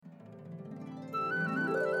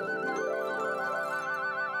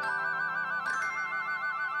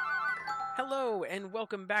Hello and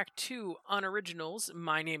welcome back to Unoriginals.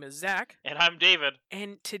 My name is Zach, And I'm David.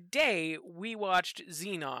 and today we watched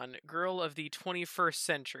Xenon, Girl of the 21st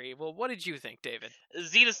Century. Well, what did you think, David?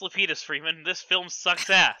 Zetus Lapidus Freeman, this film sucks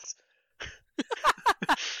ass.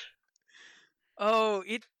 Oh,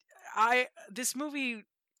 this movie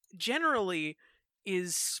generally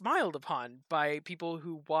is smiled upon by people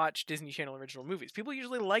who watch Disney Channel original movies. People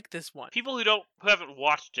usually like this one. People who haven't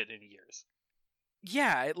watched it in years.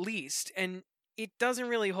 Yeah, at least, and it doesn't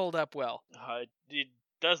really hold up well. It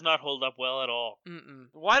does not hold up well at all. Mm-mm.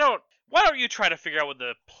 Why don't you try to figure out what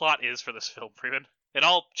the plot is for this film, Freeman? And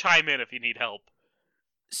I'll chime in if you need help.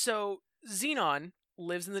 So, Xenon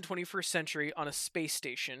lives in the 21st century on a space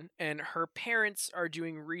station, and her parents are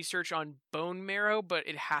doing research on bone marrow, but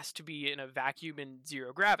it has to be in a vacuum in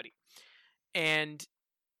zero gravity. And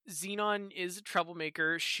Xenon is a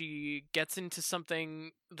troublemaker. She gets into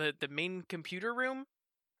the main computer room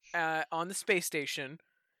on the space station,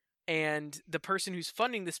 and the person who's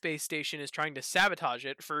funding the space station is trying to sabotage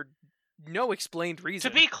it for no explained reason.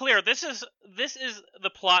 To be clear, this is the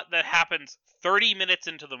plot that happens 30 minutes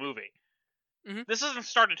into the movie. Mm-hmm. This doesn't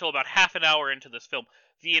start until about half an hour into this film.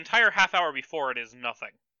 The entire half hour before it is nothing.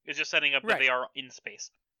 It's just setting up that they are in space.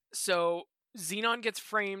 So Xenon gets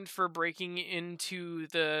framed for breaking into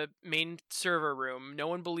the main server room. No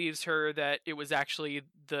one believes her that it was actually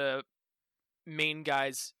the main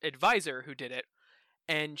guy's advisor who did it.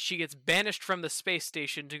 And she gets banished from the space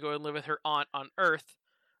station to go and live with her aunt on Earth.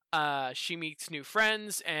 She meets new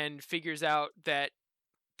friends and figures out that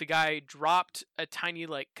the guy dropped a tiny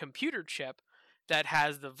computer chip that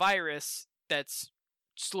has the virus that's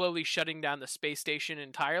slowly shutting down the space station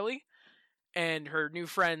entirely. And her new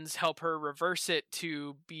friends help her reverse it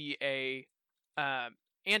to be a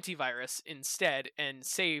antivirus instead and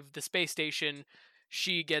save the space station.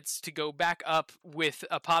 She gets to go back up with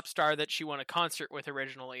a pop star that she won a concert with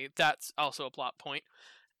originally. That's also a plot point.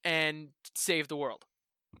 And save the world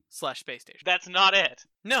 / space station. That's not it.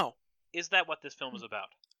 No. Is that what this film is about?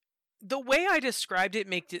 The way I described it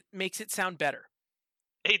makes it sound better.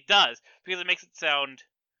 It does, because it makes it sound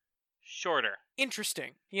shorter.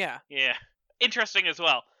 Interesting, yeah. Yeah. Interesting as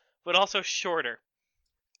well, but also shorter.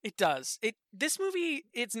 It does. This movie,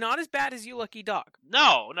 it's not as bad as You Lucky Dog.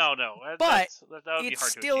 No. But that would be it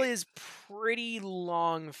hard to still achieve. is pretty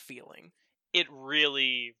long feeling. It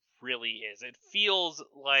really, really is. It feels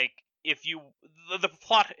like the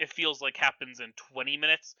plot, it feels like happens in 20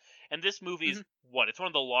 minutes, and this movie is, it's one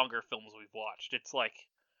of the longer films we've watched. It's like,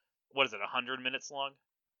 100 minutes long?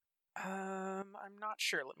 I'm not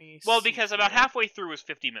sure. Let me Well, see because about here. halfway through is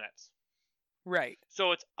 50 minutes. Right.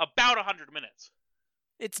 So it's about 100 minutes.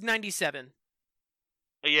 It's 97.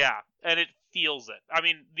 Yeah, and it feels it. I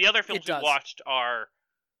mean, the other films we watched are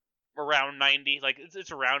around 90. Like,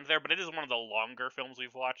 it's around there, but it is one of the longer films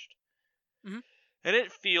we've watched. Mm-hmm. And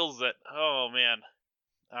it feels it. Oh, man.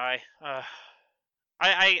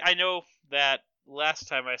 I know that last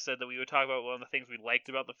time I said that we would talk about one of the things we liked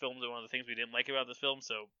about the films and one of the things we didn't like about this film,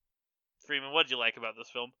 so, Freeman, what did you like about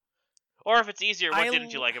this film? Or if it's easier, what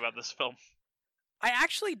didn't you like about this film? I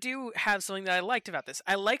actually do have something that I liked about this.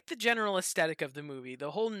 I liked the general aesthetic of the movie.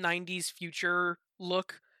 The whole 90s future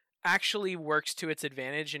look actually works to its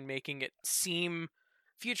advantage in making it seem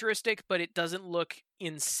futuristic, but it doesn't look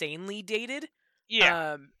insanely dated.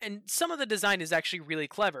 Yeah. And some of the design is actually really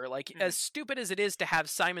clever. Like, as stupid as it is to have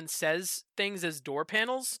Simon Says things as door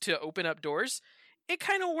panels to open up doors, it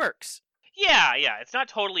kind of works. Yeah. It's not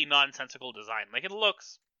totally nonsensical design. Like, it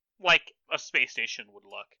looks like a space station would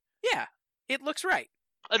look. Yeah. It looks right.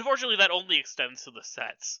 Unfortunately, that only extends to the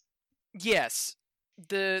sets. Yes.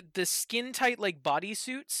 The skin tight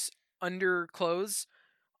bodysuits under clothes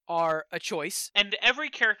are a choice. And every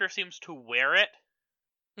character seems to wear it.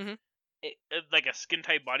 Mm-hmm. Like a skin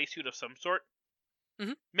tight bodysuit of some sort.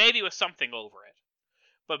 Mm-hmm. Maybe with something over it.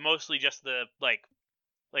 But mostly just the like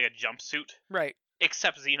a jumpsuit. Right.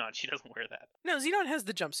 Except Xenon, she doesn't wear that. No, Xenon has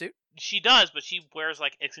the jumpsuit. She does, but she wears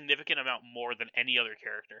like a significant amount more than any other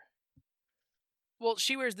character. Well,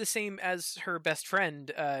 she wears the same as her best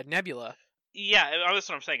friend, Nebula. Yeah, that's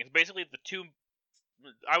what I'm saying. It's basically the two,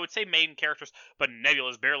 I would say, main characters, but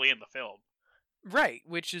Nebula's barely in the film. Right,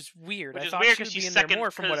 which is weird. Which I is thought weird she would because be in she's there second,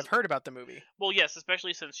 more from what I've heard about the movie. Well, yes,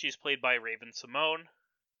 especially since she's played by Raven-Symoné,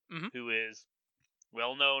 who is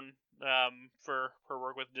well known for her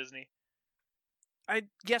work with Disney. I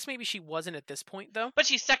guess maybe she wasn't at this point, though. But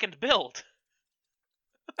she's second billed.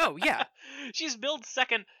 Oh, yeah. She's billed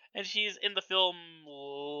second, and she's in the film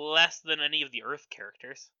less than any of the Earth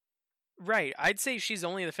characters. Right. I'd say she's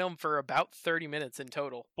only in the film for about 30 minutes in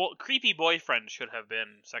total. Well, Creepy Boyfriend should have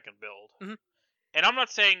been second billed. Mm-hmm. And I'm not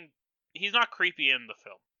saying he's not creepy in the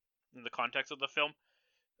film, in the context of the film,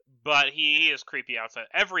 but he is creepy outside.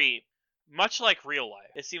 Much like real life,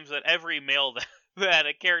 it seems that every male that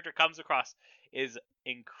a character comes across is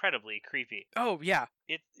incredibly creepy. Oh yeah,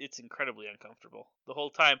 It's incredibly uncomfortable the whole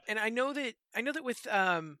time. and I know that with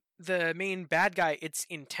the main bad guy, it's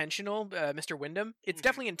intentional, Mr. Wyndham. It's Mhm.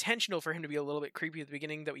 definitely intentional for him to be a little bit creepy at the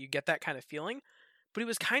beginning, that you get that kind of feeling, but it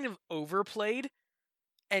was kind of overplayed,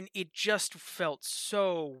 and it just felt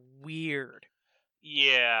so weird.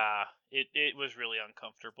 Yeah, it was really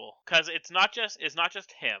uncomfortable because it's not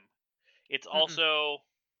just him. It's also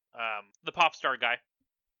the pop star guy.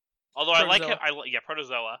 Although I like him,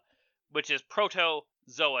 Protozoa, which is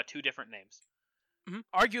Protozoa, 2 different names.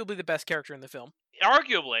 Arguably the best character in the film.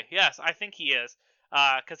 Arguably, yes, I think he is,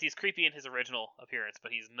 because he's creepy in his original appearance,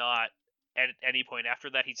 but he's not at any point after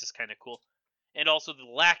that. He's just kind of cool, and also the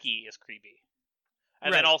lackey is creepy,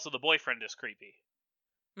 and then Right. also the boyfriend is creepy.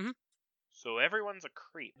 Mhm. So everyone's a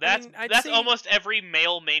creep. I mean, I'd That's say- almost every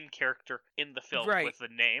male main character in the film Right. with the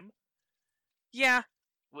name, Yeah,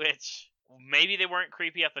 which maybe they weren't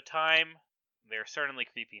creepy at the time. They're certainly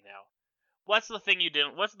creepy now. What's the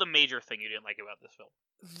major thing you didn't like about this film?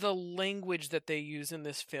 the language that they use in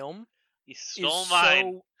this film You stole is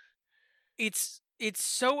mine. it's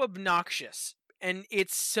so obnoxious, and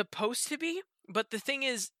it's supposed to be, but the thing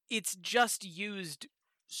is, it's just used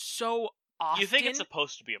so often. You think it's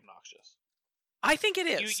supposed to be obnoxious? I think it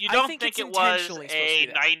is. You I don't think think it's it was intentionally supposed to a be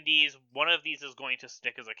that. 90s, one of these is going to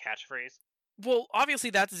stick as a catchphrase? Well, obviously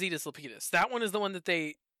that's Zetus Lapidus. That one is the one that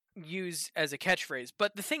they use as a catchphrase.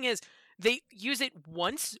 But the thing is, they use it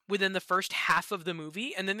once within the first half of the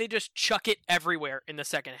movie, and then they just chuck it everywhere in the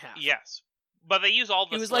second half. Yes. But they use all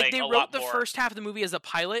the It was slang like they a wrote lot the more. first half of the movie as a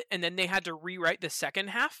pilot, and then they had to rewrite the second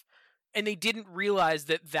half, and they didn't realize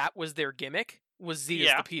that that was their gimmick, was Zetus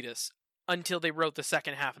Yeah. Lapidus, until they wrote the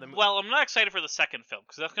second half of the movie. Well, I'm not excited for the second film,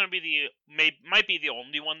 because that's going to be might be the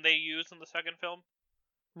only one they use in the second film.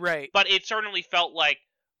 Right. But it certainly felt like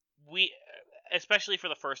especially for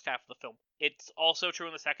the first half of the film. It's also true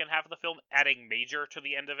in the second half of the film, adding major to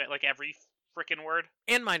the end of it, like every freaking word.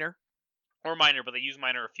 And minor. Or minor, but they use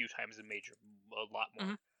minor a few times and major a lot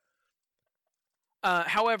more.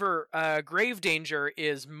 However, grave danger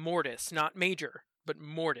is mortis, not major, but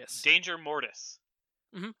mortis. Danger mortis.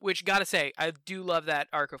 Which, gotta say, I do love that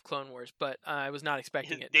arc of Clone Wars, but I was not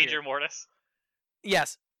expecting it. Danger here. mortis.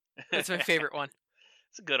 Yes, that's my favorite one.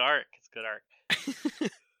 It's a good arc.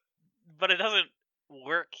 But it doesn't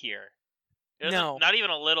work here. No. Not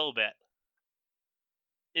even a little bit.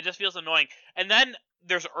 It just feels annoying. And then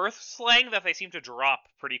there's Earth slang that they seem to drop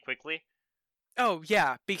pretty quickly. Oh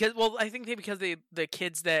yeah, I think because the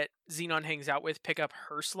kids that Xenon hangs out with pick up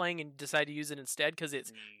her slang and decide to use it instead because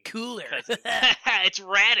it's cooler. It's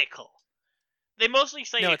radical. They mostly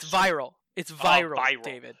say no, it's viral. It's viral, viral.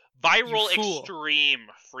 David. Viral You fool. extreme,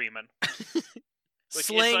 Freeman. Which is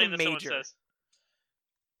Slang something that someone major. says.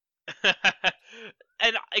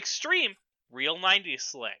 And extreme, real 90s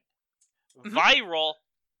slang. Mhm. Viral,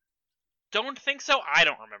 don't think so. I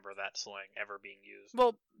don't remember that slang ever being used.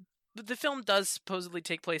 Well, the film does supposedly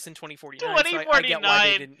take place in 2049. So I get why 2049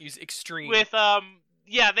 they didn't use extreme. With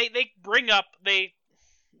they bring up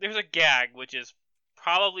there's a gag which is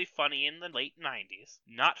probably funny in the late 90s,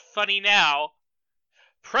 not funny now.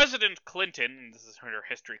 President Clinton, and this is her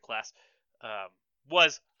history class,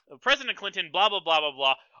 was President Clinton, blah blah blah blah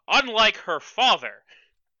blah, unlike her father.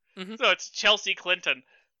 Mhm. So it's Chelsea Clinton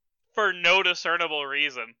for no discernible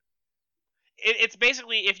reason. It's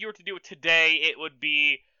basically, if you were to do it today, it would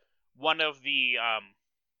be one of the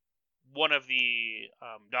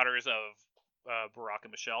daughters of Barack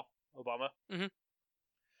and Michelle Obama, Mhm.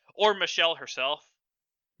 or Michelle herself.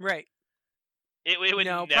 Right. It would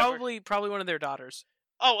No, never... probably one of their daughters.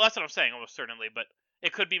 Oh, that's what I'm saying, almost certainly, but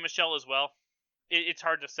it could be Michelle as well. It's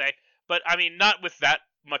hard to say, but I mean, not with that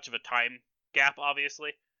much of a time gap,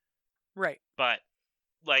 obviously. Right. But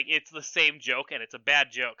like, it's the same joke, and it's a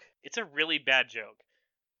bad joke. It's a really bad joke.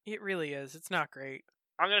 It really is. It's not great.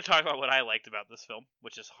 I'm going to talk about what I liked about this film,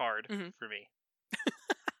 which is hard Mhm. for me.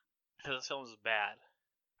 Because this film is bad.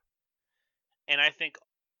 And I think...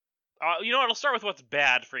 you know what? I'll start with what's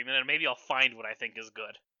bad, Freeman, and maybe I'll find what I think is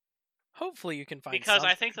good. Hopefully you can find Because I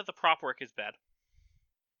something. think that the prop work is bad.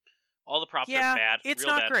 All the props yeah, are bad. it's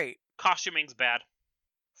real not bad. great. Costuming's bad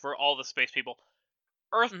for all the space people.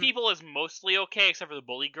 Earth Mhm. people is mostly okay, except for the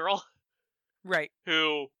bully girl, Right.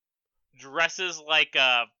 who dresses like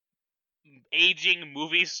a aging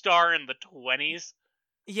movie star in the 20s.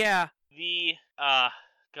 Yeah. The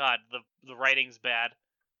the writing's bad.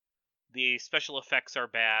 The special effects are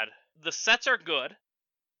bad. The sets are good.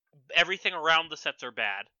 Everything around the sets are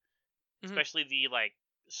bad. especially the like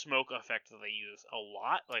smoke effect that they use a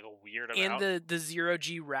lot, like a weird And amount. the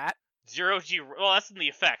zero-G rat. Zero-G, well, that's in the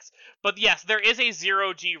effects, but yes, there is a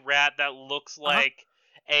zero-G rat that looks like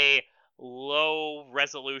a low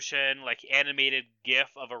resolution, like animated GIF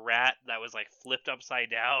of a rat that was like flipped upside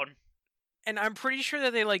down. And I'm pretty sure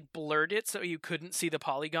that they like blurred it so you couldn't see the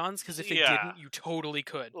polygons, because if they didn't, you totally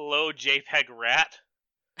could. Low JPEG rat.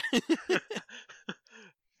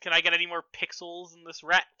 Can I get any more pixels in this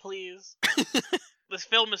rat, please? This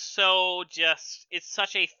film is so just... It's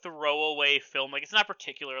such a throwaway film. Like, it's not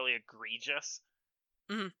particularly egregious.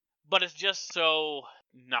 Mhm. But it's just so...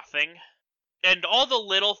 nothing. And all the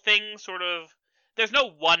little things sort of... There's no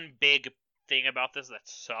one big thing about this that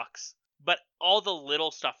sucks. But all the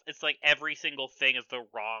little stuff, it's like every single thing is the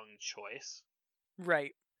wrong choice.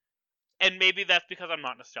 Right. And maybe that's because I'm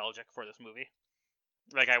not nostalgic for this movie.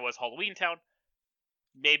 Like I was Halloween Town.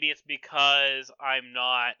 Maybe it's because I'm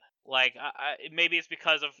not... Like, maybe it's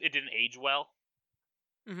because of it didn't age well.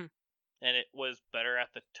 Mhm. And it was better at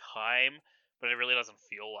the time, but it really doesn't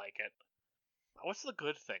feel like it. What's the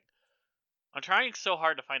good thing? I'm trying so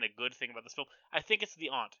hard to find a good thing about this film. I think it's the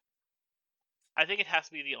aunt. I think it has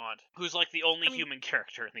to be the aunt, who's like the only human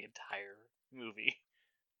character in the entire movie.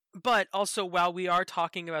 But also, while we are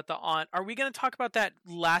talking about the aunt, are we going to talk about that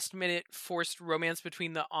last-minute forced romance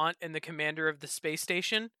between the aunt and the commander of the space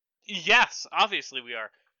station? Yes, obviously we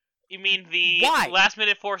are. You mean the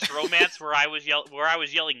last-minute forced romance where I was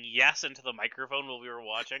yelling yes into the microphone while we were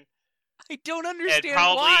watching? I don't understand and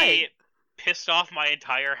probably why. Pissed off my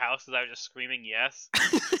entire house because I was just screaming yes.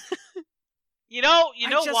 You know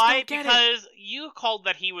why? Because you called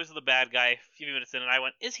that he was the bad guy a few minutes in, and I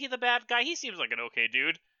went, "Is he the bad guy? He seems like an okay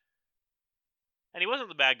dude." And he wasn't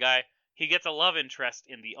the bad guy. He gets a love interest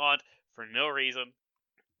in the aunt for no reason.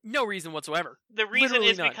 No reason whatsoever. The reason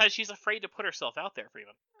is because she's afraid to put herself out there,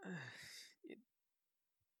 Freeman.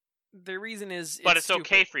 The reason is... But it's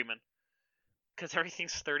okay, Freeman. Because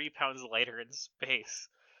everything's 30 pounds lighter in space.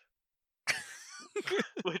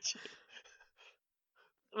 Which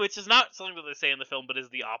is not something that they say in the film, but is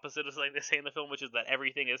the opposite of something they say in the film, which is that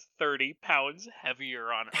everything is 30 pounds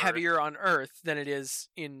heavier on Earth. Heavier on Earth than it is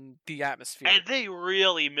in the atmosphere. And they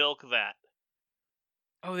really milk that.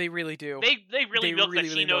 Oh, they really do. They really milk that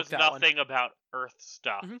she knows nothing about Earth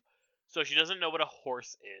stuff. Mm-hmm. So she doesn't know what a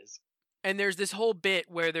horse is. And there's this whole bit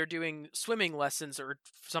where they're doing swimming lessons or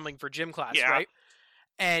something for gym class, right?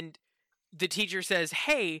 And the teacher says,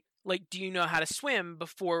 "Hey, like, do you know how to swim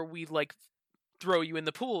before we, like, throw you in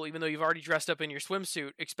the pool, even though you've already dressed up in your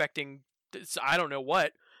swimsuit expecting I don't know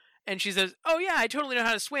what?" And she says, "Oh yeah, I totally know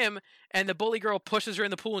how to swim." And the bully girl pushes her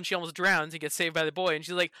in the pool and she almost drowns and gets saved by the boy. And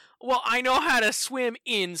she's like, "Well, I know how to swim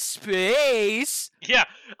in space." Yeah,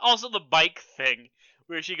 also the bike thing,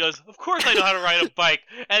 where she goes, "Of course I know how to ride a bike."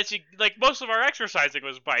 And she, like, most of our exercising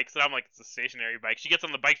was bikes. And I'm like, "It's a stationary bike." She gets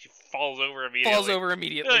on the bike, she falls over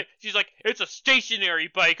immediately. She's like, "It's a stationary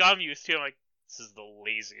bike I'm used to." I'm like, this is the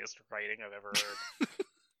laziest writing I've ever heard.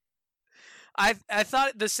 I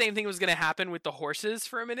thought the same thing was going to happen with the horses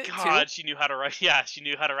for a minute, God, too. she knew how to ride. Yeah, she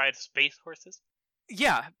knew how to ride space horses.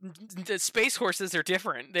 Yeah, the space horses are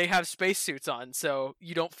different. They have spacesuits on, so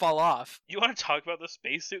you don't fall off. You want to talk about the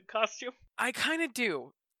spacesuit costume? I kind of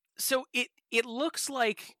do. So it looks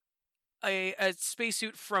like a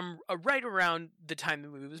spacesuit from right around the time the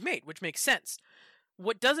movie was made, which makes sense.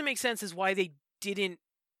 What doesn't make sense is why they didn't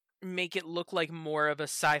make it look like more of a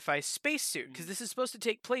sci-fi spacesuit, because this is supposed to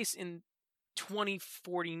take place in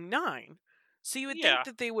 2049. So you would think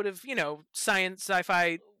that they would have, science,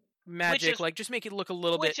 sci-fi, magic, just make it look a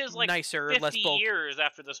little bit nicer, less bulky. 50 years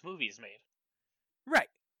after this movie's made. Right.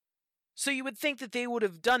 So you would think that they would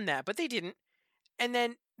have done that, but they didn't. And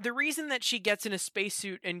then the reason that she gets in a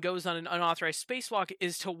spacesuit and goes on an unauthorized spacewalk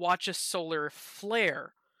is to watch a solar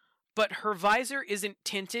flare. But her visor isn't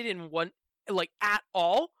tinted in at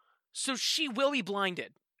all, so she will be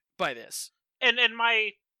blinded by this. And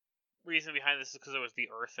my reason behind this is because it was the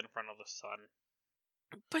Earth in front of the sun.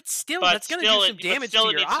 But still, that's going to do some damage to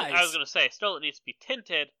your eyes. I was going to say, still it needs to be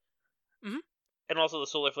tinted. Mm-hmm. And also the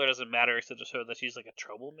solar flare doesn't matter except to show that she's like a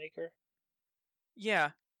troublemaker.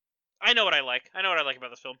 Yeah. I know what I like. I know what I like about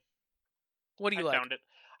this film. What do you like? I found it.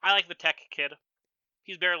 I like the tech kid.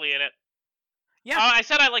 He's barely in it. Yeah. I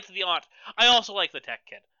said I liked the aunt. I also like the tech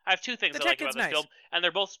kid. I have two things I like about this film, and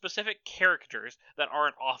they're both specific characters that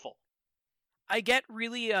aren't awful. I get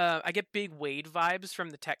big Wade vibes from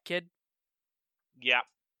the tech kid. Yeah.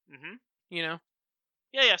 Mm-hmm.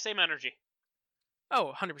 Yeah, same energy.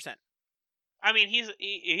 Oh, 100%. I mean,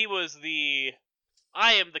 he was the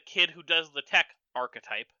I am the kid who does the tech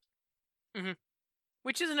archetype. Mm-hmm.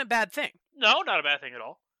 Which isn't a bad thing. No, not a bad thing at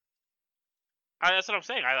all. That's what I'm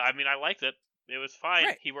saying. I mean, I liked it. It was fine.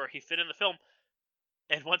 Right. He fit in the film.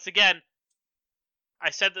 And once again, I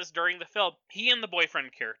said this during the film. He and the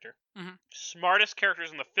boyfriend character, smartest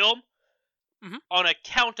characters in the film, on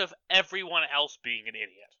account of everyone else being an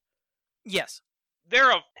idiot. Yes.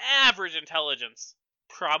 They're of average intelligence,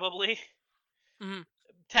 probably.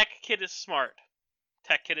 Tech Kid is smart.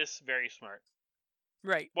 Tech Kid is very smart.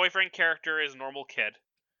 Right. Boyfriend character is normal kid.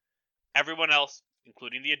 Everyone else,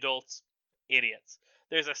 including the adults, idiots.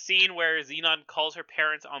 There's a scene where Xenon calls her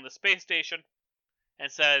parents on the space station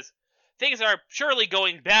and says, "Things are surely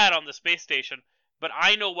going bad on the space station, but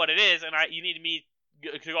I know what it is, and you need me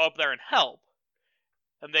to go up there and help."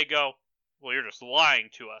 And they go, "Well, you're just lying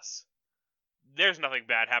to us. There's nothing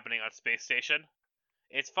bad happening on space station.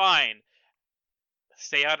 It's fine.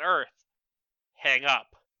 Stay on Earth." Hang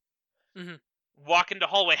up. Walk into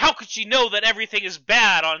hallway. How could she know that everything is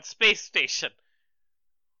bad on space station?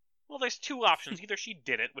 Well, there's two options. Either she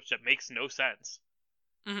did it, which that makes no sense,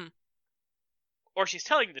 or she's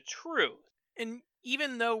telling the truth. And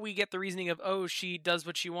even though we get the reasoning of, oh, she does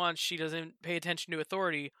what she wants, she doesn't pay attention to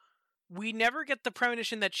authority, we never get the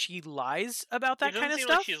premonition that she lies about that kind of It doesn't seem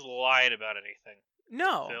stuff. like she's lied about anything.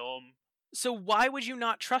 No. In the film. So why would you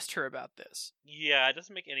not trust her about this? Yeah, it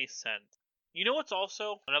doesn't make any sense. You know what's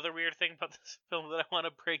also another weird thing about this film that I want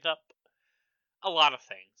to bring up? A lot of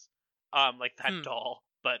things. Like that doll.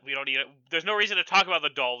 But we don't need it. There's no reason to talk about the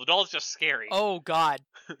doll. The doll's just scary. Oh, God.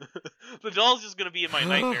 The doll's just going to be in my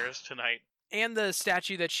nightmares tonight. And the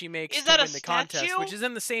statue that she makes is to that win a the statue? contest, which is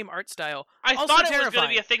in the same art style. I also thought it terrifying. was going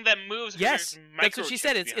to be a thing that moves. Yes, that's what she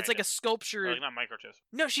said. It's like a a sculpture. not microchips.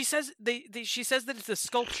 No, she says she says that it's a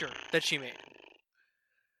sculpture that she made.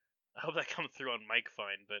 I hope that comes through on mic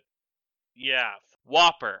fine, but yeah,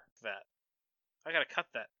 Whopper. That I gotta cut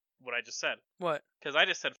that. What I just said. What? Because I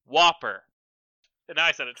just said Whopper, and now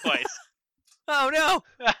I said it twice. Oh no!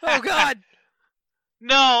 Oh God!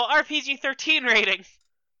 No, RPG-13 rating.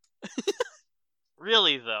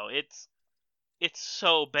 Really though, it's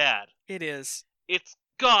so bad. It is. It's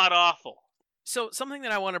god awful. So something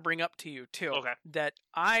that I want to bring up to you too. Okay. That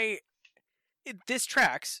this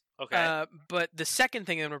tracks. Okay. But the second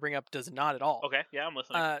thing I'm going to bring up does not at all. Okay. Yeah, I'm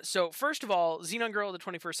listening. So first of all, Xenon Girl of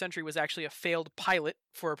the 21st Century was actually a failed pilot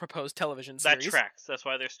for a proposed television series. That tracks. That's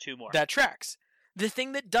why there's two more. That tracks. The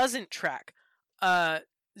thing that doesn't track,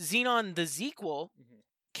 Xenon the sequel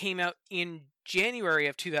came out in January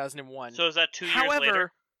of 2001. So is that 2 years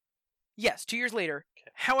later? Yes, 2 years later.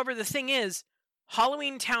 Okay. However, the thing is,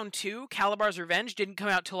 Halloween Town 2, Calabar's Revenge, didn't come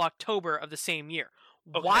out till October of the same year.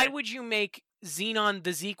 Okay. Why would you make Xenon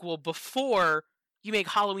the sequel before you make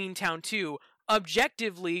Halloween Town 2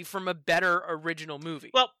 objectively from a better original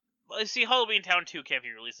movie? Well, see, Halloween Town 2 can't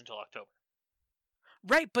be released until October.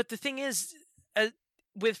 Right, but the thing is,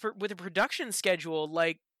 with a production schedule,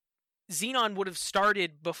 like, Xenon would have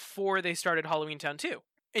started before they started Halloween Town 2.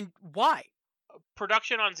 And why?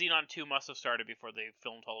 Production on Xenon 2 must have started before they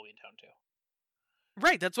filmed Halloween Town 2.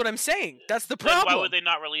 Right, that's what I'm saying. That's the problem. Then why would they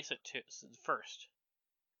not release it first?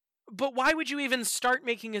 But why would you even start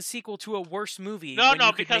making a sequel to a worse movie?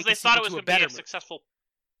 No, because they thought it was going to be a successful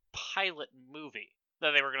pilot movie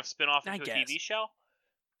that they were going to spin off into a TV show.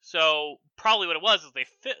 So probably what it was is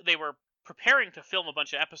they were preparing to film a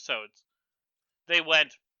bunch of episodes. They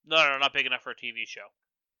went, no, not big enough for a TV show.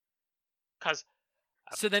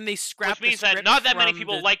 So then they scrapped. Which means that not that many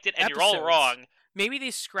people liked it, and episodes. You're all wrong. Maybe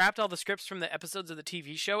they scrapped all the scripts from the episodes of the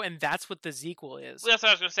TV show, and that's what the sequel is. Well, that's what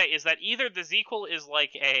I was going to say. Is that either the sequel is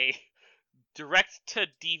like a direct to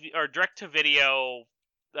video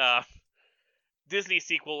Disney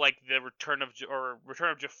sequel, like the Return of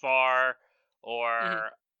Jafar, or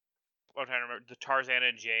I'm trying to remember the Tarzan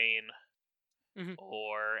and Jane,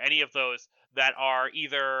 or any of those that are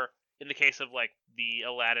either, in the case of like the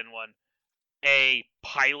Aladdin one, a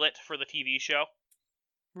pilot for the TV show,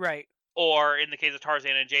 right? Or in the case of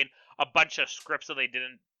Tarzan and Jane, a bunch of scripts that they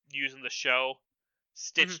didn't use in the show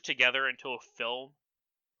stitched together into a film.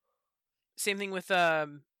 Same thing with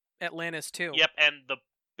Atlantis too. Yep, and the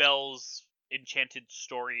Belle's Enchanted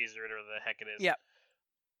Stories, or whatever the heck it is. Yep.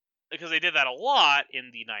 Because they did that a lot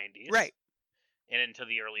in the 90s. Right. And into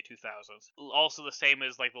the early 2000s. Also the same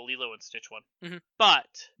as like the Lilo and Stitch one. Mhm.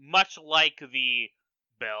 But, much like the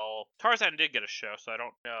Belle, Tarzan did get a show, so I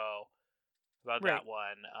don't know about that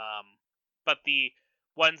one. But the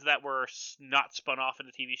ones that were not spun off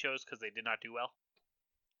into TV shows because they did not do well.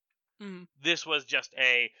 This was just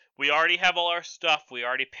we already have all our stuff, we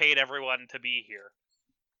already paid everyone to be here.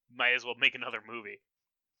 Might as well make another movie.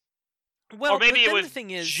 Well, or maybe but it was the thing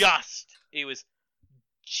is, just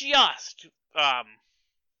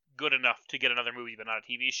good enough to get another movie but not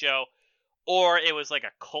a TV show. or it was like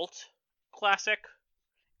a cult classic.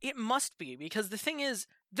 It must be, because the thing is,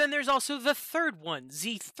 then there's also the third one,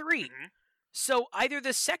 Z3. Mhm. So either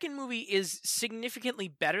the second movie is significantly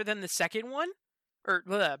better than the second one, or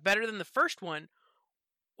better than the first one,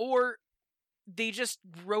 or they just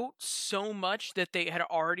wrote so much that they had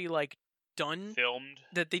already like done Filmed.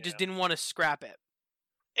 that they just didn't want to scrap it.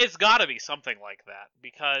 It's got to be something like that,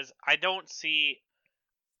 because I don't see.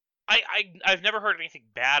 I've never heard anything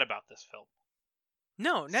bad about this film.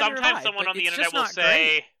 No, never Sometimes have I, someone but on the it's internet just will not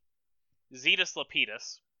say Zetus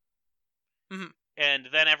Lapidus, Mhm. and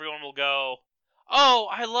then everyone will go, "Oh,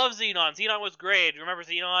 I love Xenon. Xenon was great. Remember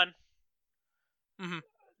Xenon? Mhm.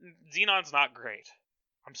 Xenon's not great.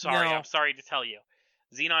 I'm sorry. No. I'm sorry to tell you,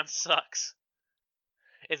 Xenon sucks.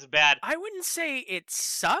 It's bad. I wouldn't say it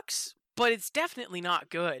sucks, but it's definitely not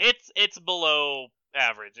good. It's below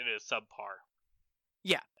average. It is subpar.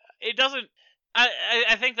 Yeah. It doesn't.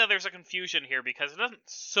 I think that there's a confusion here, because it doesn't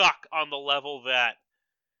suck on the level that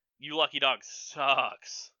You Lucky Dog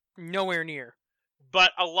sucks. Nowhere near.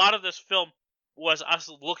 But a lot of this film was us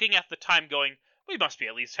looking at the time going, we must be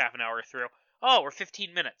at least half an hour through. Oh, we're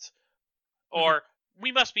 15 minutes. Or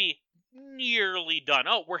we must be nearly done.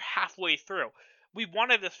 Oh, we're halfway through. We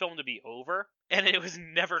wanted this film to be over, and it was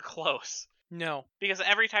never close. No. Because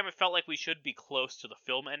every time it felt like we should be close to the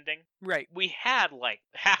film ending, Right. we had like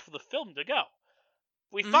half of the film to go.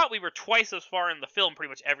 We Mhm. thought we were twice as far in the film pretty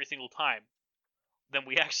much every single time than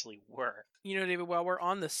we actually were. You know, David, while we're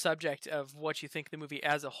on the subject of what you think of the movie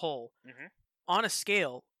as a whole, Mhm. on a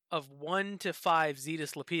scale of 1 to 5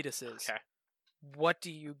 Zetus Lapiduses, Okay. what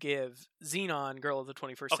do you give Xenon, Girl of the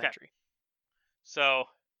 21st Okay. Century? So,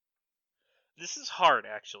 this is hard,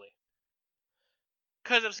 actually.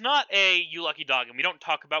 Because it's not a You Lucky Dog, and we don't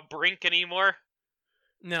talk about Brink anymore,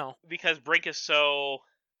 No. because Brink is so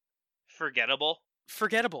forgettable.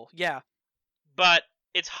 Forgettable, yeah. But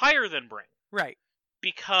it's higher than Brink, Right.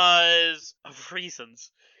 because of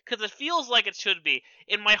reasons. Because it feels like it should be.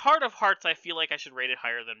 In my heart of hearts, I feel like I should rate it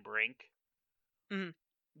higher than Brink. Mhm.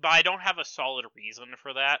 But I don't have a solid reason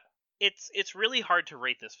for that. It's really hard to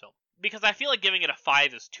rate this film, because I feel like giving it a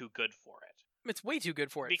 5 is too good for it. It's way too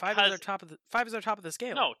good for it. Because- 5 is our top of the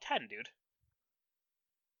scale. No, 10, dude.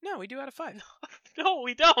 No, we do out of 5. No,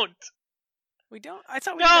 we don't. We don't? I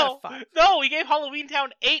thought we did out of 5. No, we gave Halloween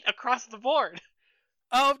Town 8 across the board.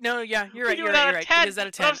 Oh, no, yeah, you're right, We do you're it right, out you're of right. 10. It is out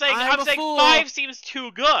of 10. But I'm a saying fool. 5 seems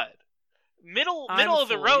too good. Middle I'm a of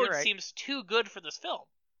the fool, road you're right. seems too good for this film.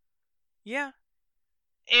 Yeah.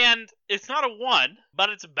 And it's not a 1, but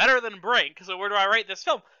it's better than Brink, so where do I rate this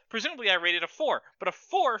film? Presumably I rated a 4, but a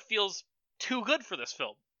 4 feels too good for this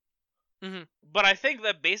film. Mhm. But I think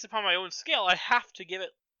that based upon my own scale, I have to give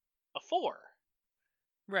it a 4.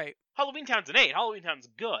 Right. Halloween Town's an 8. Halloween Town's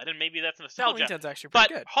good, and maybe that's nostalgia. Halloween Town's actually pretty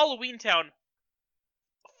But good. Halloween Town,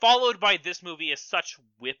 followed by this movie, is such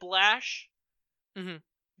whiplash. Mhm.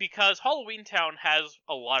 Because Halloween Town has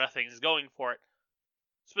a lot of things going for it.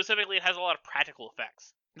 Specifically, it has a lot of practical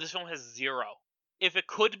effects. This film has 0. If it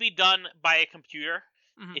could be done by a computer,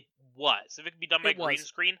 Mhm. it was. If it could be done by It green was.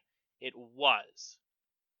 screen, it was.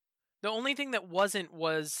 The only thing that wasn't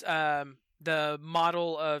was the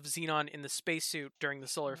model of Xenon in the spacesuit during the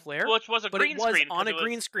solar flare. Which was a but green it was screen. on 'cause a it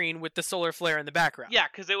green was, screen with the solar flare in the background. Yeah,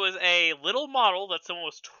 because it was a little model that someone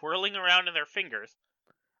was twirling around in their fingers.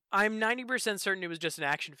 I'm 90% certain it was just an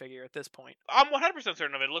action figure at this point. I'm 100%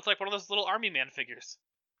 certain of it. It looks like one of those little army man figures.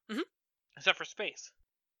 Mhm. Except for space.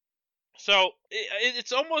 So,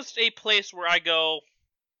 it's almost a place where I go,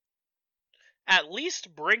 at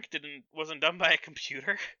least Brink wasn't done by a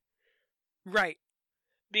computer. Right.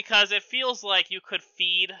 Because it feels like you could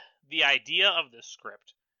feed the idea of this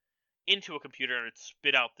script into a computer and it'd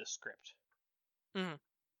spit out this script. Mhm.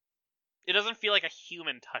 It doesn't feel like a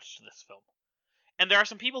human touch to this film. And there are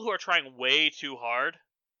some people who are trying way too hard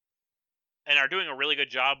and are doing a really good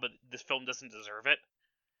job, but this film doesn't deserve it.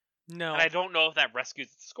 No. And I don't know if that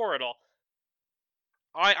rescues its score at all.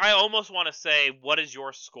 I almost want to say, what is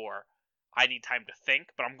your score? I need time to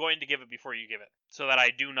think, but I'm going to give it before you give it, so that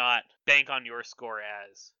I do not bank on your score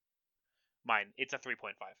as mine. It's a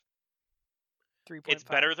 3.5. 3.5.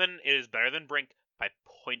 It is better than Brink by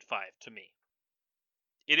 0.5 to me.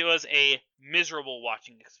 It was a miserable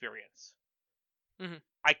watching experience. Mhm.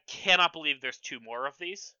 I cannot believe there's 2 more of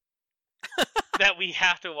these that we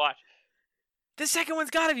have to watch. The second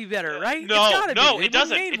one's got to be better, right? No, It's gotta no, be. it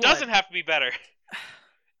doesn't. It doesn't have to be better.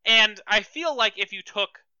 And I feel like if you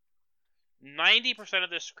took 90% of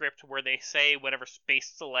the script where they say whatever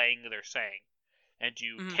space slang they're saying, and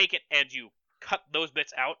you Mhm. take it and you cut those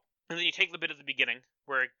bits out, And then you take the bit at the beginning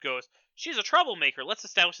where it goes, she's a troublemaker. Let's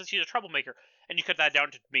establish that she's a troublemaker. And you cut that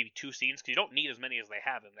down to maybe 2 scenes because you don't need as many as they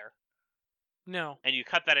have in there. No. And you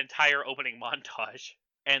cut that entire opening montage.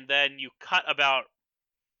 And then you cut about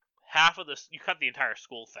half of this. You cut the entire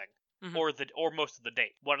school thing, or most of the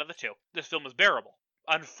date. One of the two. This film is bearable.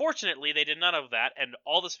 Unfortunately, they did none of that, and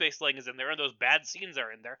all the space slaying is in there, and those bad scenes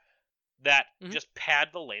are in there that just pad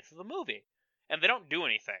the length of the movie. And they don't do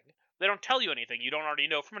anything. They don't tell you anything you don't already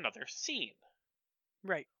know from another scene.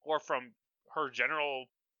 Right. Or from her general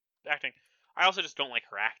acting. I also just don't like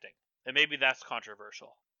her acting. And maybe that's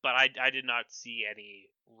controversial. But I did not see any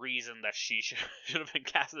reason that she should have been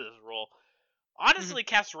cast in this role. Honestly,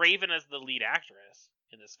 cast Raven as the lead actress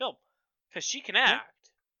in this film. Because she can act.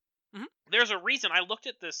 There's a reason. I looked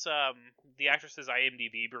at this, the actress's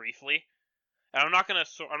IMDb briefly. And I'm not gonna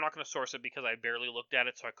source it because I barely looked at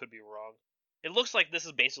it, so I could be wrong. It looks like this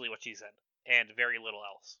is basically what she's in, and very little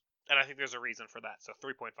else. And I think there's a reason for that, so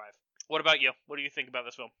 3.5. What about you? What do you think about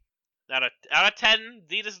this film? Out of 10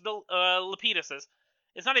 Zetus Lapiduses,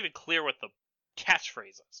 it's not even clear what the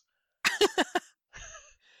catchphrase is.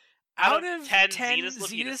 Out of 10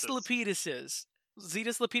 Zetus Lapiduses.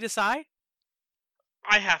 Zetus Lapidusai?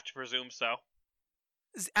 I have to presume so.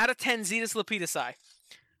 Out of 10 Zetus Lapidusi.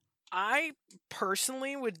 I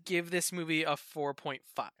personally would give this movie a 4.5.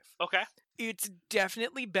 Okay. It's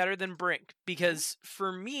definitely better than Brink, because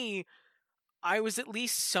for me, I was at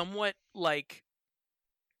least somewhat like...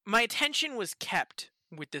 My attention was kept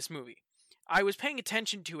with this movie. I was paying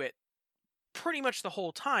attention to it pretty much the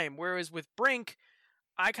whole time, whereas with Brink,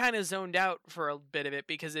 I kind of zoned out for a bit of it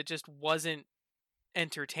because it just wasn't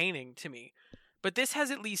entertaining to me. But this has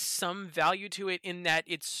at least some value to it in that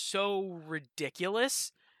it's so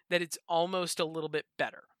ridiculous that it's almost a little bit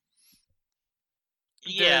better.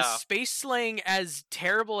 Yeah. The space slaying, as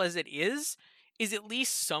terrible as it is at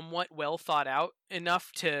least somewhat well thought out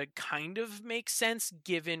enough to kind of make sense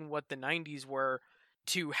given what the 90s were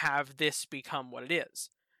to have this become what it is.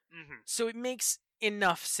 So it makes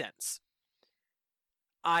enough sense.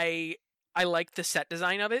 I like the set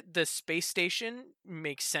design of it. The space station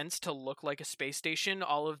makes sense to look like a space station.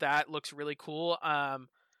 All of that looks really cool.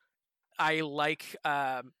 I like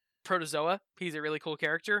Protozoa. He's a really cool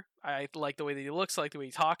character. I like the way that he looks. I like the way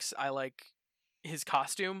he talks. I like his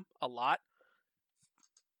costume a lot.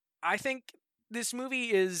 I think this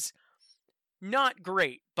movie is not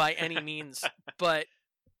great by any means, but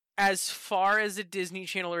as far as a Disney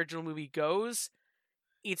Channel original movie goes,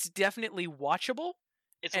 it's definitely watchable.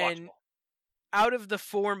 It's watchable. Out of the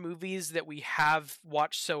 4 movies that we have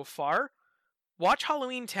watched so far, watch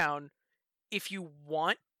Halloween Town if you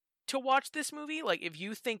want to watch this movie. Like, if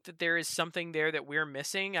you think that there is something there that we're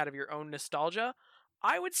missing out of your own nostalgia,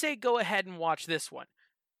 I would say go ahead and watch this one.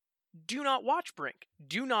 Do not watch Brink.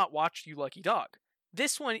 Do not watch You Lucky Dog.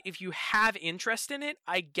 This one, if you have interest in it,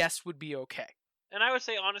 I guess would be okay. And I would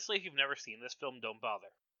say, honestly, if you've never seen this film, don't bother.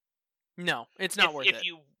 No, it's not worth it. If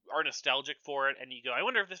you are nostalgic for it and you go, I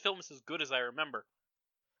wonder if this film is as good as I remember.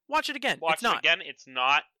 Watch it again. Watch it again. It's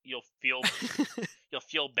not. You'll feel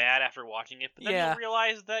bad after watching it, but then you'll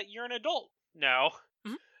realize that you're an adult now,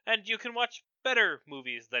 and you can watch better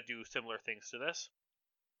movies that do similar things to this.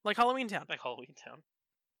 Like Halloween Town.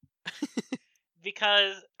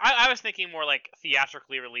 Because I was thinking more like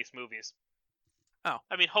theatrically released movies. Oh.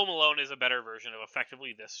 I mean, Home Alone is a better version of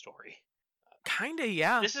effectively this story. Kinda,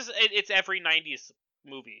 yeah. It's every 90s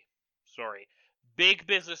movie story. Big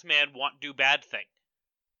businessman do bad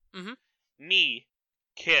thing. Me,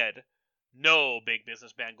 kid, no big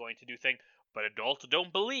businessman going to do thing, but adult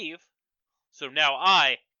don't believe. So now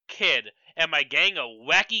I, kid, and my gang of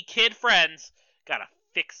wacky kid friends gotta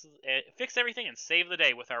fix everything and save the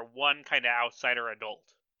day with our one kind of outsider adult.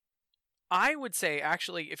 I would say,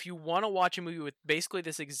 actually, if you want to watch a movie with basically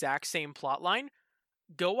this exact same plot line,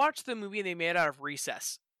 go watch the movie they made out of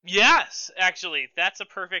Recess. Yes, actually, that's a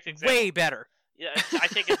perfect example. Way better. Yeah, I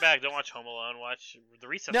take it back. Don't watch Home Alone. Watch the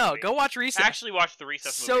Recess movie. No, go watch Recess. Actually watch the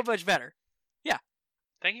Recess movie. So much better. Yeah.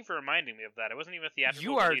 Thank you for reminding me of that. It wasn't even a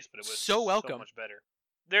theatrical release, but it was so welcome. So much better.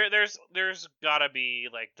 There's gotta be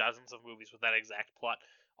like dozens of movies with that exact plot,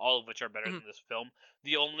 all of which are better than this film.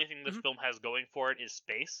 The only thing this film has going for it is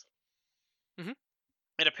space. And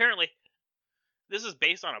apparently, this is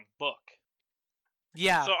based on a book.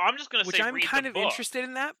 Yeah. So I'm just gonna say, I'm kind of interested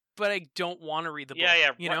in that, but I don't want to read the book.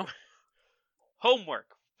 Yeah. You know. Homework.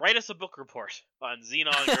 Write us a book report on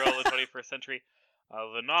Xenon Girl of the 21st Century,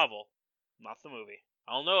 the novel, not the movie.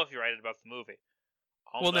 I'll know if you write it about the movie.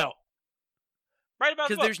 No. Write about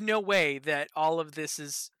the book. Because there's no way that all of this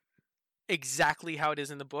is exactly how it is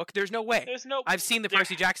in the book. There's no way. I've seen the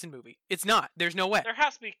Percy Jackson movie. It's not. There's no way. There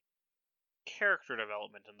has to be character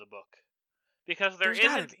development in the book, because There's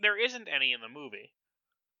gotta be. there isn't any in the movie.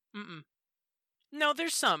 Mm-mm. No,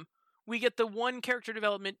 there's some. We get the one character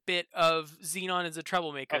development bit of Xenon as a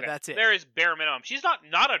troublemaker. Okay, That's it. there is bare minimum. She's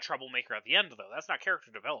not a troublemaker at the end, though. That's not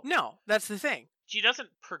character development. No, that's the thing. She doesn't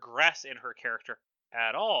progress in her character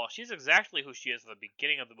at all. She's exactly who she is at the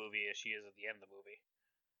beginning of the movie as she is at the end of the movie.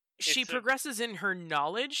 She progresses in her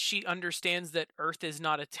knowledge. She understands that Earth is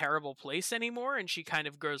not a terrible place anymore, and she kind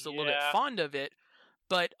of grows a little bit fond of it.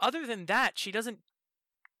 But other than that, she doesn't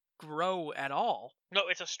grow at all. No,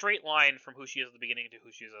 it's a straight line from who she is at the beginning to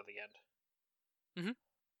who she is at the end. Mhm.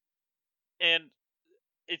 And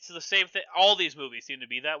it's the same thing. All these movies seem to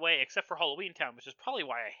be that way, except for Halloween Town, which is probably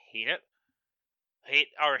why I hate it. Hate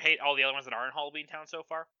all the other ones that are in Halloween Town so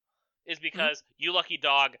far, is because You Lucky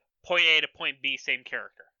Dog, point A to point B, same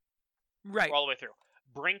character. Right. All the way through.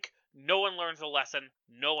 Brink, no one learns a lesson,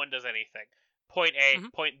 no one does anything. Point A,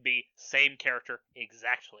 point B, same character,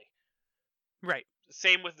 exactly. Right.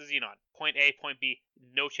 Same with the Xenon. Point A, point B,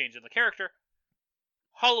 no change in the character.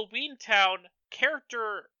 Halloween Town,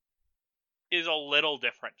 character is a little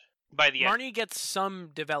different by the end. Marnie gets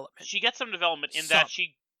some development. She gets some development in that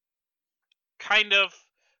she kind of...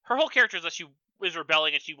 Her whole character is that she is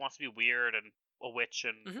rebelling and she wants to be weird and a witch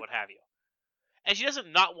and what have you. And she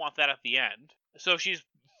doesn't not want that at the end. So she's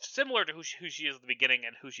similar to who she is at the beginning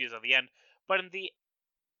and who she is at the end. But in the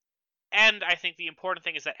end, I think the important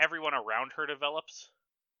thing is that everyone around her develops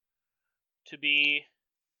to be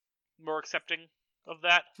more accepting of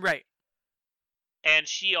that. Right. And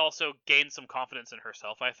she also gains some confidence in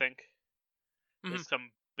herself, I think. In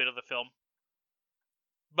some bit of the film.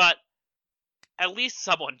 But at least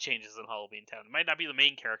someone changes in Halloween Town. It might not be the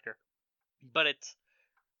main character, but it's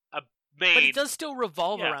but it does still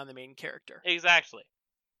revolve around the main character. Exactly.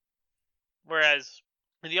 Whereas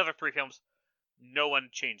in the other three films, no one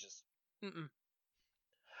changes.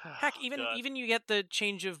 Heck, even you get the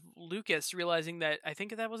change of Lucas realizing that, I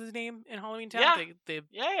think that was his name in Halloween Town.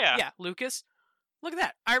 Yeah, Lucas. Look at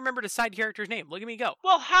that. I remembered a side character's name. Look at me go.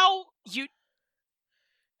 Well, you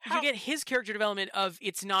get his character development of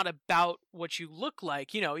it's not about what you look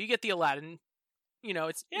like. You know, you get the Aladdin. You know,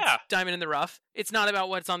 it's diamond in the rough. It's not about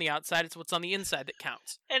what's on the outside, it's what's on the inside that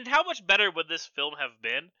counts. And how much better would this film have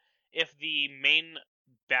been if the main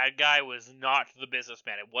bad guy was not the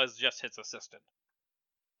businessman, it was just his assistant?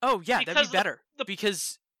 Oh, yeah, that'd be better.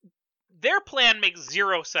 Because their plan makes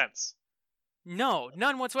zero sense. No,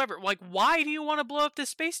 none whatsoever. Like, why do you want to blow up this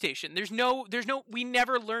space station? We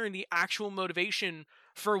never learn the actual motivation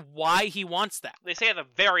for why he wants that. They say at the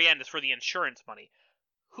very end it's for the insurance money.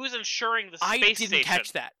 Who's insuring the space station? I didn't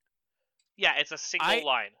catch that. Yeah, it's a single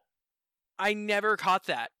line. I never caught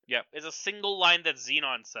that. Yep, it's a single line that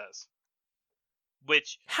Xenon says.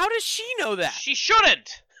 Which... How does she know that? She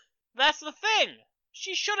shouldn't! That's the thing!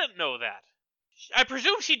 She shouldn't know that. I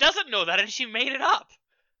presume she doesn't know that and she made it up.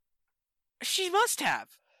 She must have.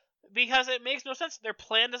 Because it makes no sense. Their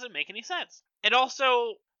plan doesn't make any sense. And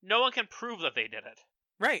also, no one can prove that they did it.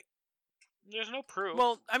 Right. There's no proof.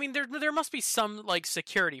 Well, I mean, there must be some, like,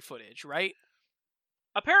 security footage, right?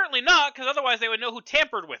 Apparently not, because otherwise they would know who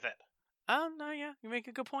tampered with it. Oh, no, yeah, you make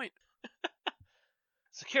a good point.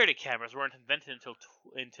 Security cameras weren't invented until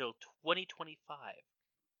 2025.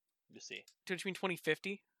 You see. Don't you mean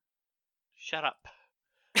 2050? Shut up.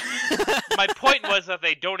 My point was that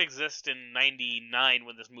they don't exist in 99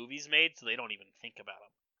 when this movie's made, so they don't even think about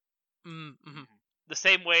them. The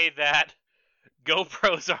same way that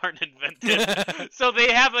GoPros aren't invented. So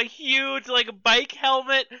they have a huge, like, bike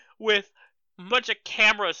helmet with a bunch of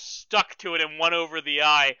cameras stuck to it and one over the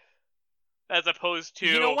eye, as opposed to...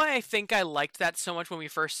 You know why I think I liked that so much when we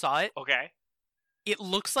first saw it? Okay. It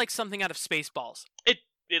looks like something out of Spaceballs.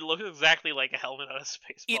 It looks exactly like a helmet out of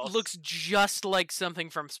Spaceballs. It looks just like something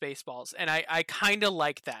from Spaceballs, and I kind of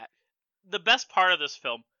like that. The best part of this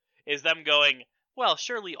film is them going, well,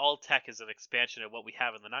 surely all tech is an expansion of what we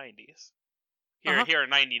have in the 90s. Here in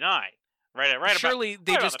 99. Surely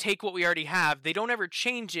they just take what we already have. They don't ever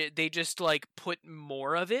change it. They just, like, put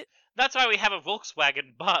more of it. That's why we have a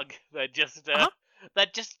Volkswagen Bug that just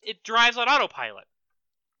it drives on autopilot.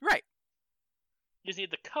 Right. You just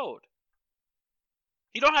need the code.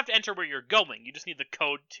 You don't have to enter where you're going. You just need the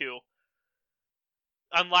code to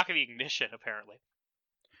unlock the ignition, apparently.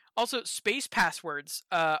 Also, space passwords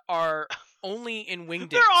are only in Wingdings.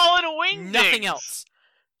 They're all in Wingdings. Nothing else.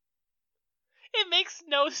 It makes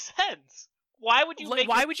no sense. Why would you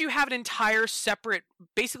Why would you have an entire separate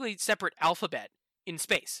alphabet in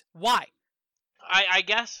space? Why? I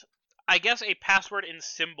guess a password in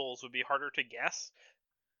symbols would be harder to guess.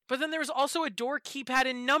 But then there was also a door keypad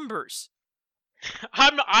in numbers.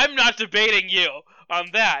 I'm not debating you on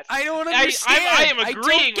that. I don't understand. I am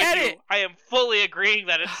agreeing don't get with it. you. I am fully agreeing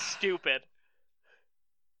that it's stupid.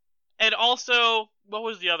 And also, what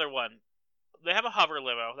was the other one? They have a hover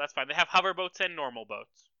limo. That's fine. They have hover boats and normal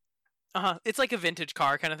boats. It's like a vintage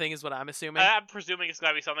car kind of thing, is what I'm assuming. I'm presuming it's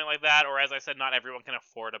gotta be something like that, or as I said, not everyone can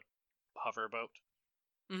afford a hover boat.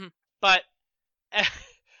 Mm-hmm. But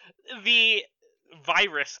the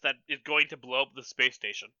virus that is going to blow up the space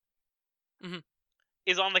station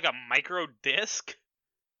is on like a micro disc.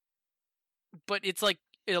 But it's like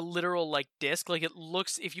a literal like disc. Like it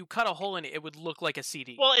looks, if you cut a hole in it, it would look like a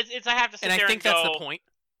CD. Well, it's I have to sit and there I think and go, that's the point.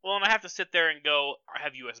 Well, and I have to sit there and go,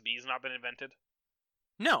 have USBs not been invented?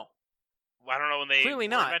 No. I don't know when they Clearly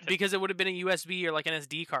were not, invented. because it would have been a USB or like an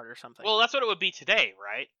SD card or something. Well, that's what it would be today,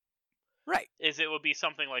 right? Right. It would be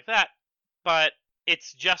something like that, but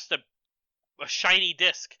it's just a shiny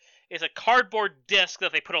disc. It's a cardboard disc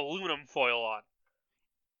that they put aluminum foil on.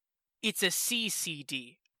 It's a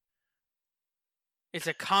CCD. It's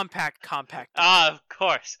a compact disc. Of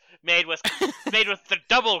course, made with the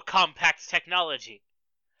double compact technology.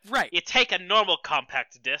 Right. You take a normal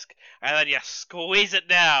compact disc and then you squeeze it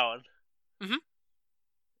down. Mm-hmm.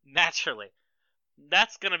 Naturally.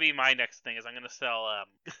 That's gonna be my next thing. Is I'm gonna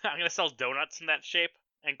sell donuts in that shape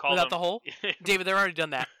and call Without them the hole? David, they've already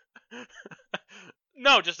done that.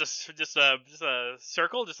 No, just a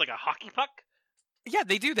circle, just like a hockey puck. Yeah,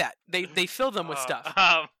 they do that. They fill them with stuff.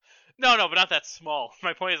 No, but not that small.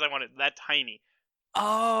 My point is, I want it that tiny.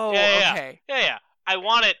 Oh, okay. Yeah. I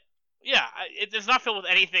want it. Yeah, it's not filled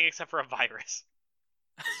with anything except for a virus.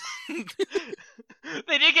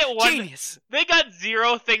 They did get one. Genius. They got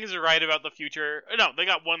 0 things right about the future. No, they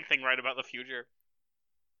got one thing right about the future.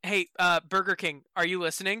 Hey, Burger King, are you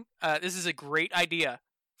listening? This is a great idea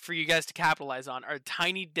for you guys to capitalize on. Our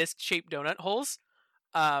tiny disc-shaped donut holes.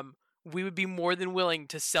 We would be more than willing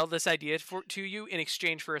to sell this idea to you in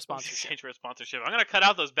exchange for a sponsorship. I'm gonna cut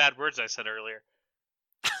out those bad words I said earlier.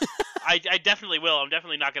 I definitely will. I'm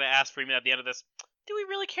definitely not gonna ask Freeman at the end of this. Do we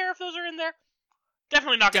really care if those are in there?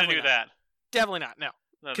 Definitely not gonna do that. Definitely not. No,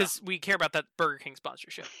 because we care about that Burger King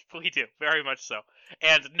sponsorship. We do, very much so.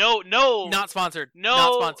 And no, not sponsored. No,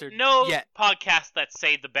 not sponsored. No yet. podcast that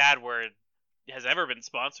say the bad word has ever been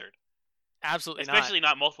sponsored. Absolutely not. Especially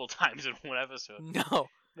not multiple times in one episode. No.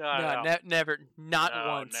 Never. Not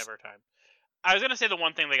once. Never time. I was gonna say the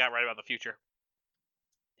one thing they got right about the future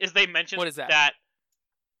is they mentioned what is that?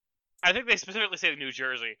 I think they specifically say New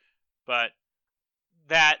Jersey, but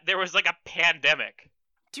that there was like a pandemic.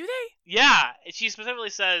 Do they? Yeah, she specifically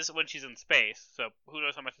says when she's in space, so who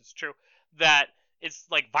knows how much it's true, that it's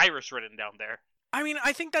like virus ridden down there. I mean,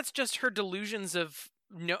 I think that's just her delusions of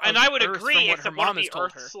no. And I would Earth agree, except except one of the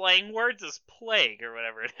Earth slang words is plague or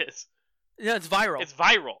whatever it is. Yeah, it's viral. It's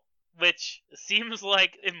viral, which seems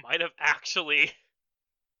like it might have actually.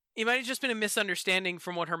 It might have just been a misunderstanding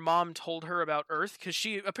from what her mom told her about Earth, because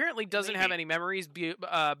she apparently doesn't have any memories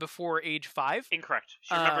before age 5. Incorrect.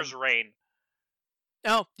 She remembers rain.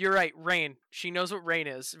 Oh, you're right. Rain. She knows what rain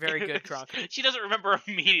is. Very good, Kronk. She doesn't remember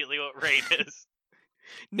immediately what rain is.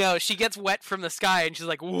 No, she gets wet from the sky, and she's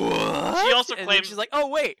like, what? She also claims... she's like, oh,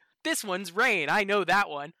 wait, this one's rain. I know that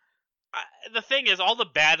one. The thing is, all the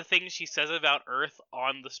bad things she says about Earth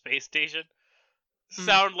on the space station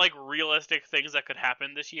sound like realistic things that could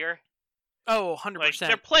happen this year. Oh, 100%. Like,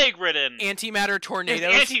 they're plague-ridden. Antimatter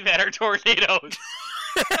tornadoes. Antimatter tornadoes.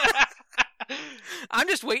 I'm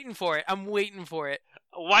just waiting for it. I'm waiting for it.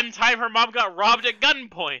 One time her mom got robbed at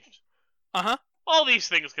gunpoint. Uh-huh. All these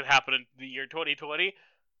things could happen in the year 2020.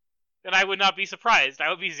 And I would not be surprised. I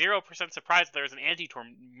would be 0% surprised if there was an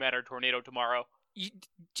antimatter tornado tomorrow.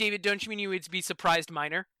 David, don't you mean you would be surprised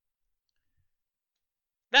minor?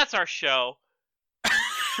 That's our show.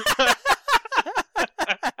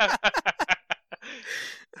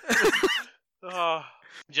 Oh,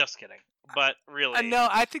 just kidding. But really, no,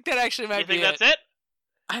 I think that actually might be it. You think that's it?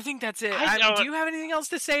 I think that's it. I mean, do you have anything else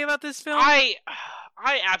to say about this film? I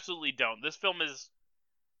absolutely don't. This film is...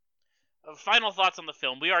 Final thoughts on the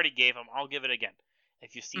film. We already gave them. I'll give it again.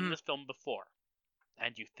 If you've seen this film before,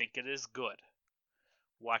 and you think it is good,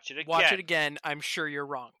 watch it again. Watch it again. I'm sure you're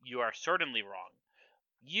wrong. You are certainly wrong.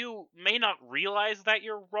 You may not realize that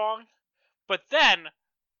you're wrong, but then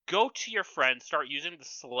go to your friends, start using the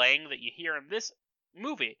slang that you hear in this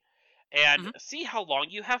movie, and see how long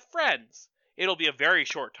you have friends. It'll be a very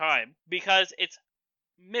short time, because it's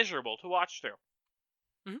miserable to watch through.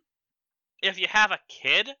 If you have a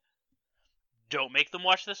kid, don't make them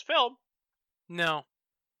watch this film. No.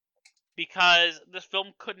 Because this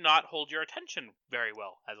film could not hold your attention very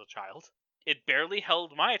well as a child. It barely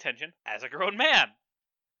held my attention as a grown man.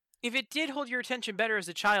 If it did hold your attention better as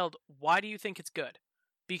a child, why do you think it's good?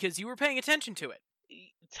 Because you were paying attention to it.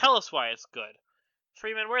 Tell us why it's good.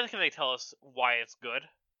 Freeman, where can they tell us why it's good?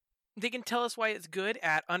 They can tell us why it's good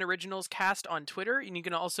at unoriginalscast on Twitter, and you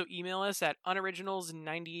can also email us at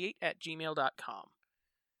unoriginals98@gmail.com.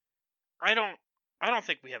 I don't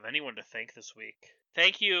think we have anyone to thank this week.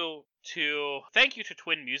 Thank you to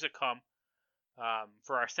Twin Musicom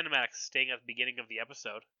for our cinematic sting at the beginning of the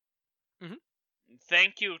episode. Mhm.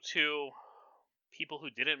 Thank you to people who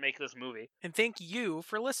didn't make this movie. And thank you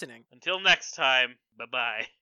for listening. Until next time, bye-bye.